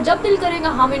कि हमारा जब दिल करेगा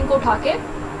हम इनको उठा के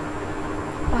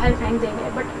बाहर फेंक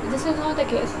देंगे. But this is not the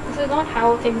case. This is not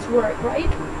how things work,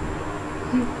 right?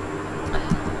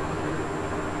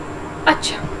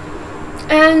 अच्छा.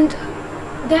 And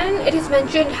then it is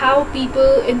mentioned how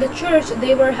people in the church,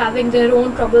 they were having their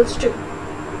own troubles too.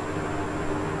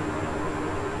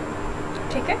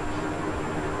 Okay?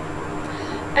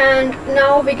 And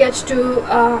now we get to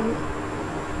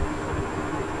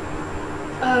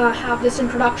have this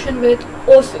introduction with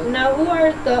Osu. Now who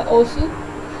are the Osu?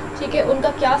 Okay, उनका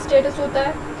क्या status होता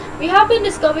है? We have been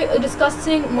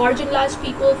discussing marginalized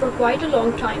people for quite a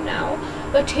long time now,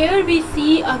 but here we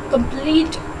see a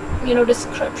complete,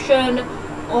 description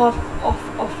of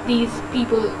these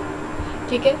people.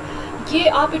 ठीक है, ये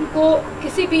आप इनको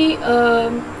किसी भी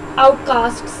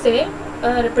outcast से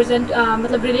represent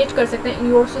मतलब relate कर सकते हैं in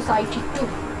your society too.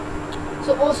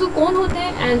 So Osu कौन होते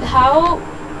हैं and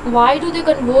why do they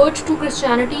convert to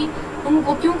Christianity?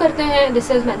 उनको क्यों करते हैं? This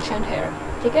is mentioned here.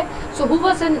 ठीक है. So who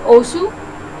was an Osu?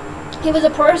 He was a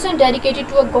person dedicated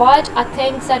to a god, a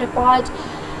thing set apart,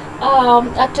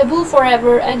 a taboo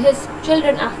forever, and his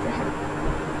children after him.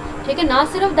 ठीक है, ना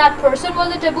सिर्फ that person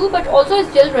was a taboo but also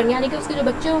his children, यानी कि उसके जो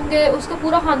बच्चे होंगे उसका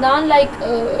पूरा ख़ानदान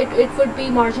it would be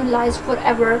marginalized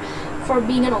forever for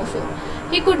being an Osu.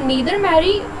 He could neither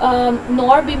marry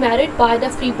nor be married by the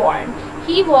freeborn.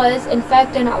 He was in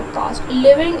fact an outcast,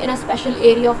 living in a special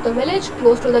area of the village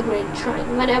close to the great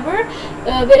shrine.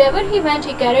 Wherever he went,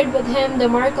 he carried with him the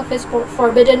mark of his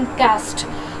forbidden caste,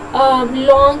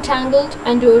 long, tangled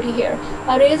and dirty hair.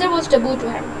 A razor was taboo to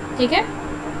him. ठीक है?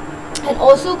 And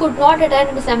also could not attend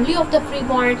an assembly of the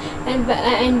freeborn,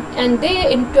 and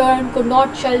they in turn could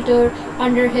not shelter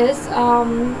under his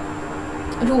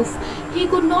roof. He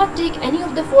could not take any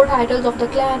of the 4 titles of the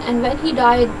clan, and when he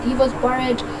died, he was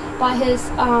buried by his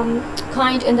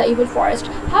kind in the evil forest.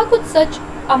 How could such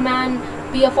a man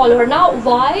be a follower? Now,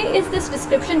 why is this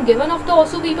description given of the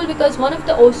Osu people? Because one of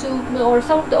the Osu, or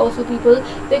some of the Osu people,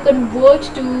 they convert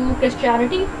to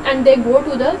Christianity and they go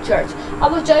to the church.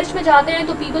 अब वो church में जाते हैं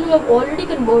तो people who have already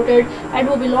converted and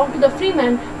who belong to the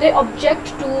freemen, they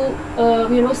object to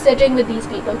sitting with these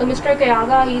people. तो Mr.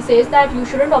 Kayaga, he says that you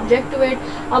shouldn't object to it.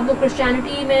 अब वो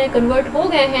Christianity में convert हो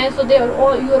गए हैं, so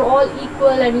you are all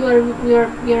equal and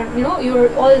you are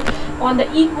all on the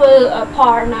equal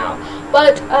par now.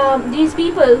 But these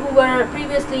people who were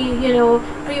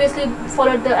previously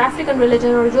followed the African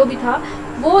religion or जो भी था,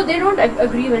 वो they don't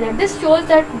agree with it. This shows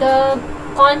that the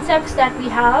concepts that we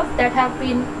have that have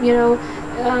been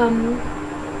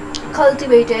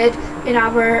cultivated in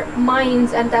our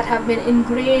minds and that have been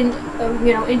ingrained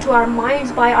into our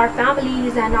minds by our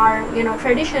families and our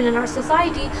tradition and our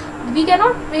society, we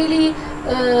cannot really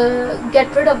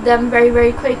get rid of them very,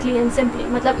 very quickly and simply.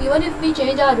 मतलब even if we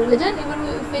change our religion, even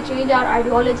if we change our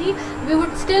ideology, we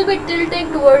would still be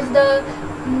tilting towards the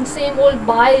same old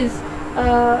bias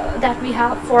that we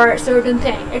have for certain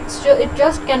thing. It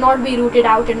just cannot be rooted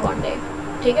out in one day.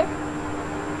 ठीक है?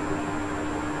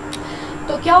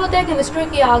 तो क्या होता है कि mister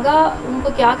कियागा उनको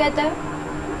क्या कहता है?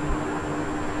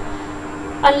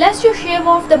 Unless you shave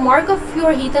off the mark of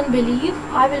your heathen belief,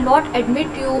 I will not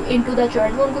admit you into the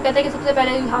church. वो उनको कहता है कि सबसे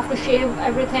पहले you have to shave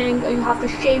everything, you have to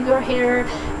shave your hair,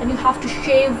 and you have to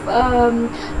shave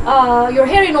your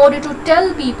hair in order to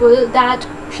tell people that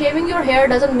shaving your hair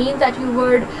doesn't mean that you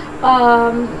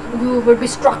would be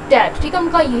struck dead. ठीक है,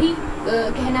 उनका यही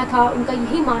कहना था, उनका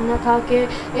यही मानना था कि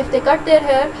if they cut their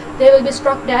hair, they will be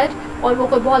struck dead, और वो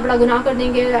कोई बहुत बड़ा गुनाह कर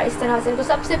देंगे इस तरह से. तो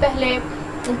सबसे पहले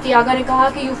Tiaga ने कहा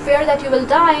कि you fear that you will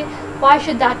die. Why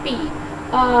should that be?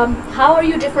 How are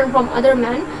you different from other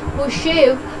men who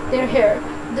shave their hair?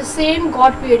 The same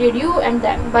God created you and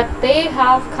them, but they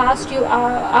have cast you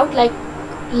out like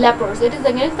lepers. It is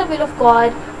against the will of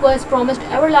God, who has promised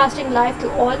everlasting life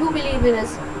to all who believe in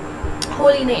His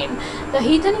holy name. The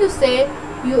heathen say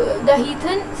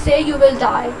you will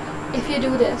die if you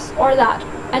do this or that,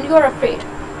 and you are afraid.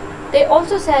 They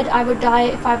also said I would die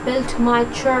if I built my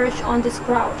church on this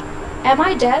ground. Am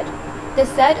I dead? They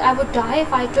said I would die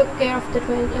if I took care of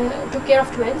took care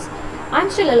of twins. I'm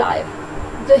still alive.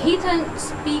 The heathens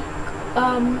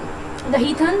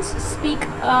speak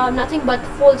nothing but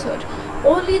falsehood.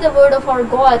 Only the word of our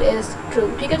God is true.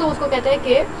 ठीक है, तो उसको कहते हैं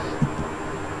कि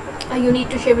you need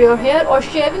to shave your hair, or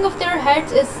shaving of their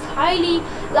heads is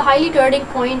the highly turning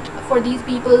point for these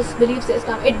people's belief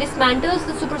system. It dismantles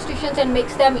the superstitions and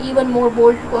makes them even more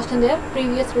bold to question their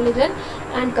previous religion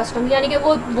and custom. यानी कि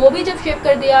वो भी जब शेव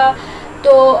कर दिया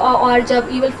तो और जब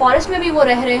evil forest में भी वो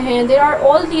रह रहे हैं, there are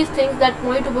all these things that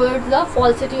point towards the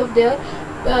falsity of their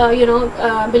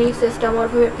belief system. और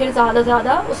फिर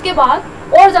ज़्यादा उसके बाद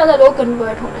और ज़्यादा लोग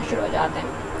convert होना शुरू हो जाते हैं.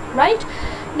 Right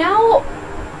now,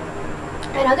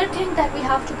 another thing that we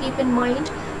have to keep in mind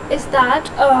is that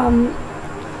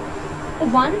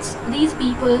once these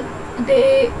people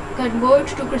they convert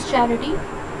to Christianity,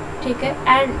 okay,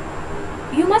 and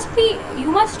you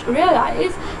must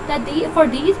realize that for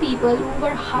these people who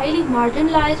were highly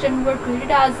marginalized and who were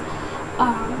treated as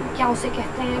क्या उसे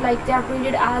कहते हैं, like they are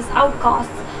treated as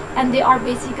outcasts, and they are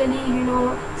basically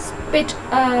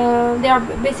they are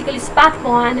basically spat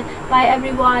upon by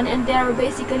everyone, and they are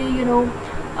basically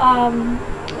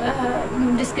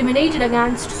discriminated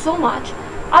against so much.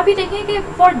 आप ये देखें कि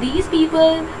for these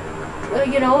people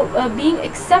being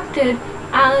accepted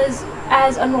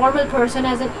as a normal person,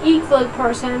 as an equal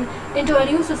person into a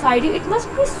new society, it must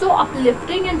be so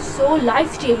uplifting and so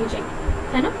life changing,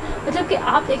 है ना. मतलब कि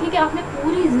आप देखें कि आपने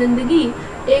पूरी ज़िंदगी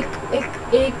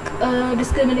एक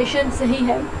discrimination सही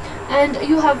है, and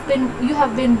you have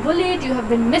been bullied, you have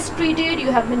been mistreated,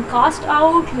 you have been cast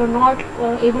out, you're not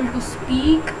able to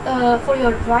speak for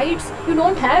your rights, you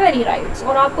don't have any rights,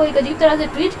 और आपको एक अजीब तरह से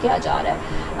treat किया जा रहा है.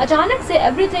 अचानक से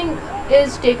everything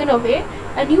is taken away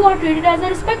and you are treated as a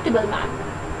respectable man,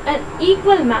 an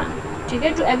equal man, ठीक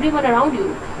है, to everyone around you,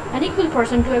 an equal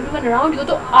person to everyone around you.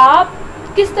 तो आप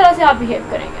किस तरह से आप behave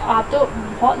करेंगे? आप तो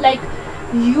बहुत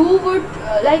you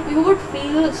would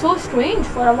feel so strange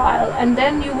for a while, and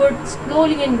then you would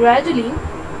slowly and gradually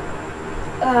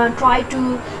try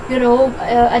to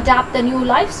adapt the new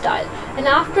lifestyle. And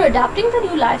after adapting the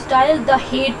new lifestyle, the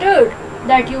hatred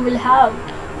that you will have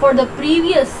for the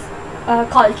previous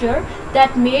culture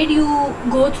that made you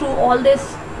go through all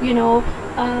this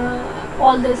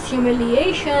all this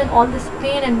humiliation, all this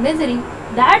pain and misery,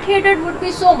 that hatred would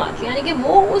be so much. यानी कि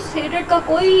वो उस hatred का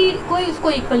कोई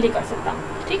उसको equal नहीं कर सकता.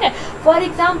 ठीक है. For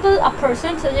example, a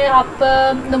person समझे आप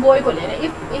नबोई को ले रहे हैं,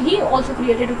 if he also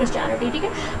created to Christianity, ठीक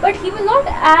है, but he was not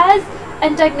as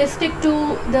antagonistic to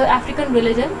the African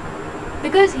religion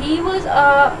because he was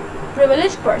a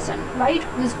privileged person, right?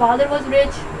 His father was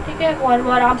rich, ठीक है, और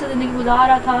वो आराम से ज़िंदगी गुजार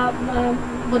रहा था,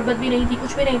 गुर्बत भी नहीं थी,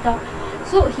 कुछ भी नहीं था.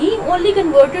 So he only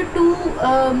converted to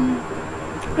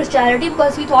Christianity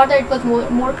because he thought that it was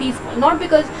more peaceful, not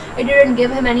because it didn't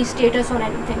give him any status or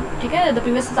anything. ठीक है, the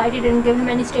previous society didn't give him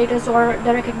any status or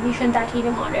the recognition that he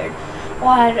demanded,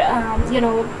 or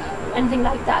anything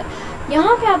like that.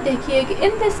 यहाँ पे आप देखिए कि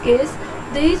in this case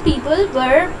these people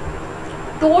were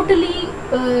totally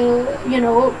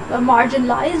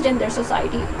marginalized in their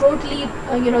society, totally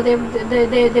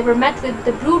they were met with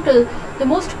the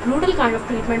most brutal kind of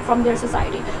treatment from their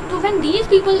society. So when these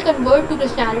people convert to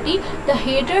Christianity, the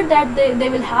hatred that they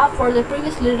will have for the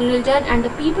previous religion and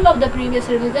the people of the previous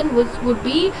religion would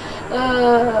be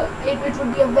it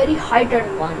would be a very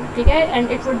heightened one, ठीक है,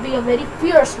 and it would be a very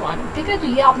fierce one. ठीक है, तो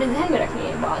ये आपने ध्यान में रखनी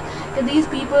है बात कि these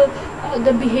people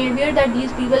the behavior that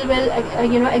these people will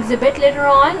exhibit later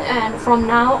on and from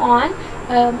now on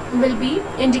will be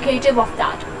indicative of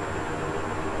that.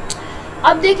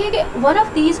 अब देखिए कि one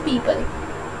of these people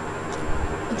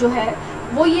जो है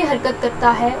वो ये हरकत करता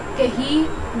है कि he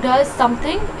does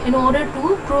something in order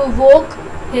to provoke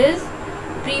his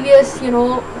previous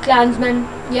clansmen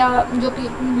या जो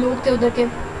लोग थे उधर के.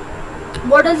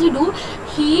 What does he do?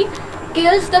 He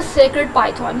kills the sacred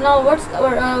python. Now what's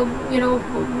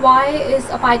why is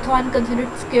a python considered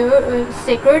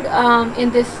sacred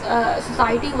in this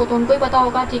society? वो तो उनको ही पता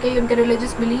होगा, ठीक है, उनके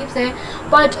religious beliefs हैं,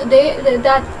 but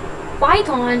that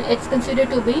python it's considered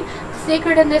to be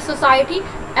sacred in this society.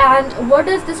 And what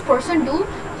does this person do?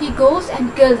 He goes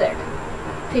and kills it.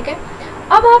 ठीक है.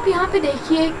 अब आप यहाँ पे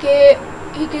देखिए कि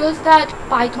he kills that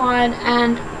python,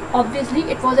 and obviously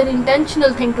it was an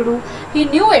intentional thing to do. He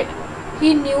knew it.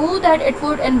 He knew that it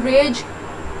would enrage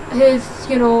his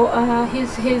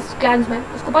his clansmen.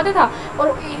 उसको पता था, और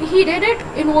he did it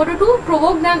in order to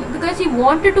provoke them because he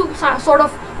wanted to sort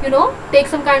of take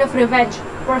some kind of revenge,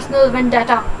 personal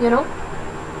vendetta.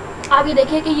 आप ये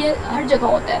देखिए कि ये हर जगह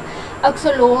होता है.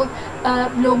 अक्सर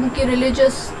लोगों की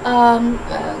रिलीजियस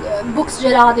बुक्स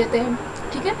जला देते हैं,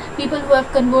 ठीक है, people who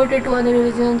have converted to other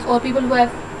religions or people who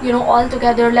have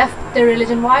altogether left their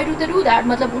religion. Why do they do that?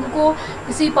 मतलब उनको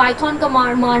किसी पाइथन का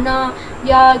मारना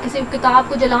या किसी किताब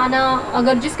को जलाना,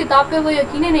 अगर जिस किताब पे वो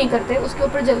यकीन नहीं करते उसके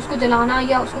ऊपर उसको जलाना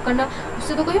या उसको करना,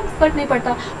 उससे तो कोई फर्क नहीं पड़ता.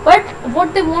 But what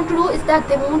they want to do is that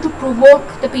they want to provoke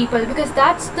the people, because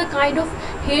that's the kind of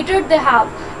hatred they have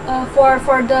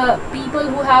for the people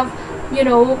who have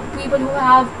people who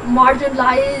have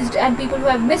marginalized and people who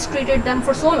have mistreated them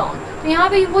for so long. तो यहाँ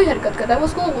पे वही हरकत करता है,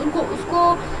 उसको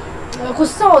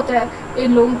गुस्सा होता है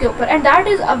इन लोगों के ऊपर, and that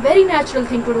is a very natural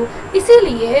thing to do.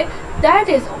 इसीलिए that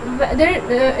is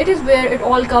it is where it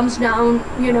all comes down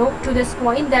to this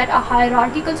point that a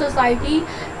hierarchical society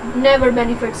never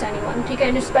benefits anyone, ठीक है,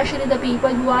 and especially the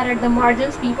people who are at the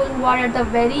margins, people who are at the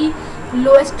very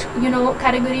lowest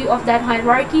category of that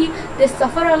hierarchy. They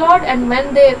suffer a lot, and when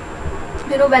they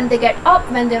when they get up,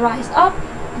 when they rise up,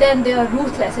 then they are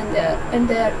ruthless in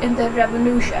their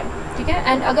revolution, ठीक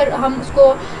है. And अगर हम उसको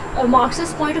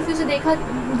Marxist point of view से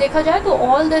देखा जाए तो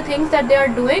all the things that they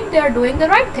are doing the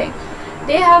right thing.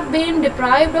 They have been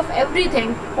deprived of everything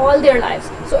all their lives,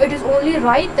 so it is only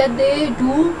right that they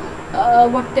do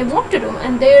what they want to do,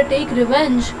 and they take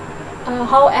revenge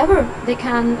however they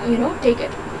can take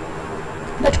it.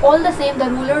 But all the same, the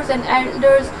rulers and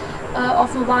elders of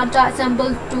Mubanta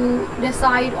assembled to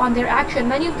decide on their action.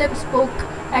 Many of them spoke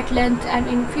at length and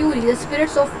in fury. The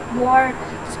spirit of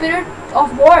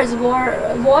wars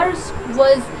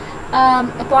was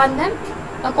upon them.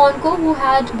 Akonko, who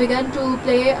had begun to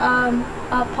play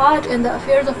a part in the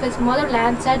affairs of his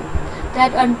motherland, said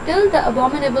that until the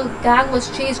abominable gang was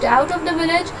chased out of the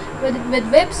village with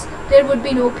whips, there would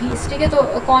be no peace. ठीक है, तो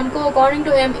Akonko, according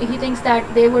to him, he thinks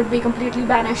that they would be completely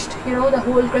banished. The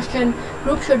whole Christian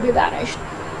group should be banished.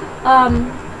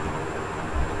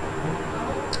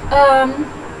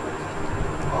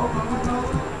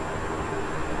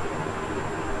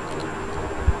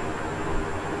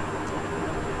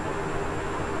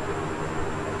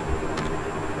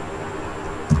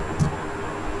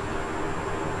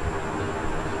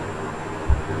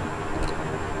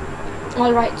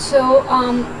 All right, so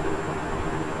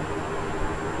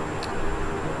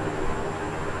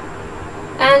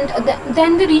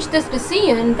then they reach this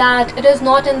decision that it is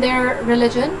not in their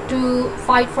religion to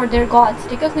fight for their gods.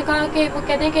 ठीक है, उसने कहा कि वो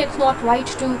कहते हैं कि it's not right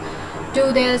to do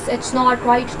this, it's not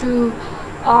right to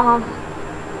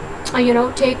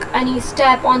take any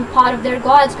step on part of their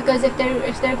gods, because if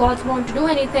their gods want to do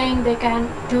anything, they can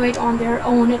do it on their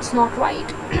own. It's not right.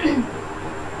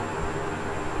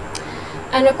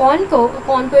 And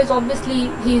Akonko is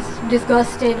obviously, he's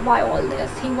disgusted by all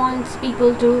this. He wants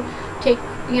people to take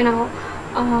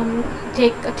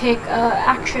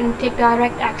action, take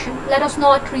direct action. Let us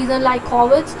not reason like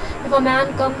cowards. If a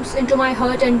man comes into my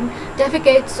hut and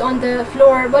defecates on the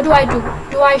floor, what do I do?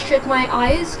 Do I shut my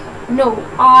eyes? No,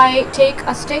 I take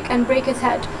a stick and break his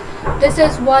head. This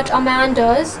is what a man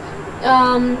does.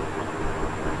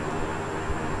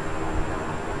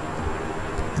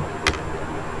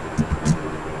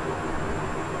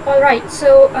 Alright,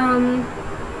 so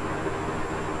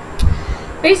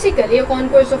basically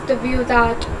Akonko is of the view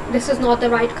that this is not the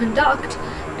right conduct,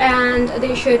 and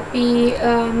they should be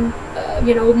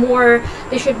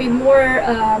more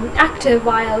active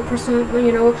while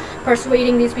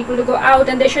persuading these people to go out,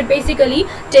 and they should basically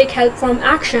take help from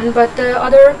action. But the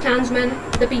other clansmen,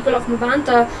 the people of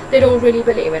Mubanta, they don't really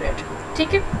believe in it.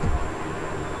 ठीक है,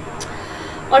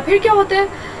 और फिर क्या होता है?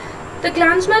 The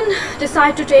clansmen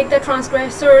decide to take the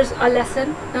transgressors a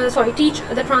lesson, teach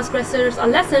the transgressors a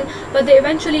lesson, but they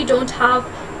eventually don't have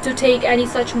to take any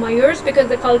such measures because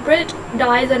the culprit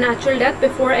dies a natural death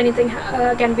before anything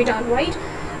can be done, right?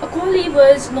 Akoli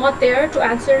was not there to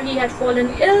answer. He had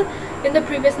fallen ill in the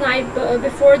previous night.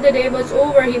 Before the day was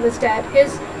over, he was dead.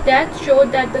 His death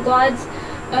showed that the gods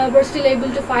were still able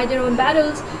to fight their own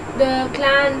battles. The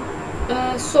clan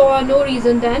saw no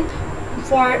reason then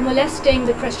for molesting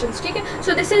the Christians. Okay?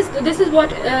 So this is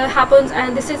what happens,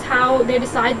 and this is how they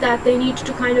decide that they need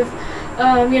to kind of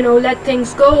let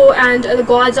things go, and the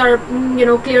gods are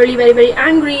clearly very, very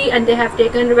angry, and they have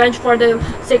taken revenge for the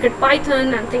sacred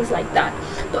python and things like that.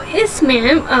 So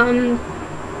isme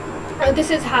this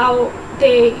is how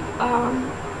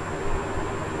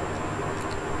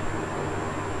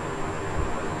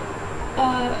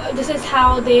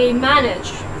they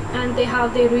manage, and how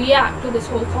they react to this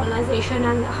whole colonization,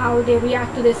 and how they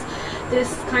react to this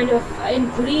kind of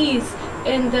increase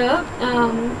in the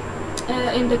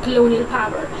colonial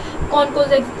power.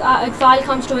 Konko's exile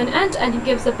comes to an end, and he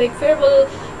gives a big farewell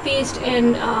feast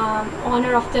in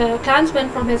honor of the clansmen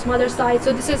from his mother's side.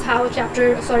 So this is how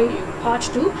part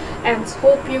 2 ends.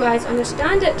 Hope you guys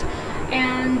understand it.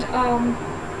 And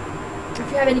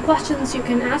if you have any questions, you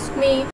can ask me.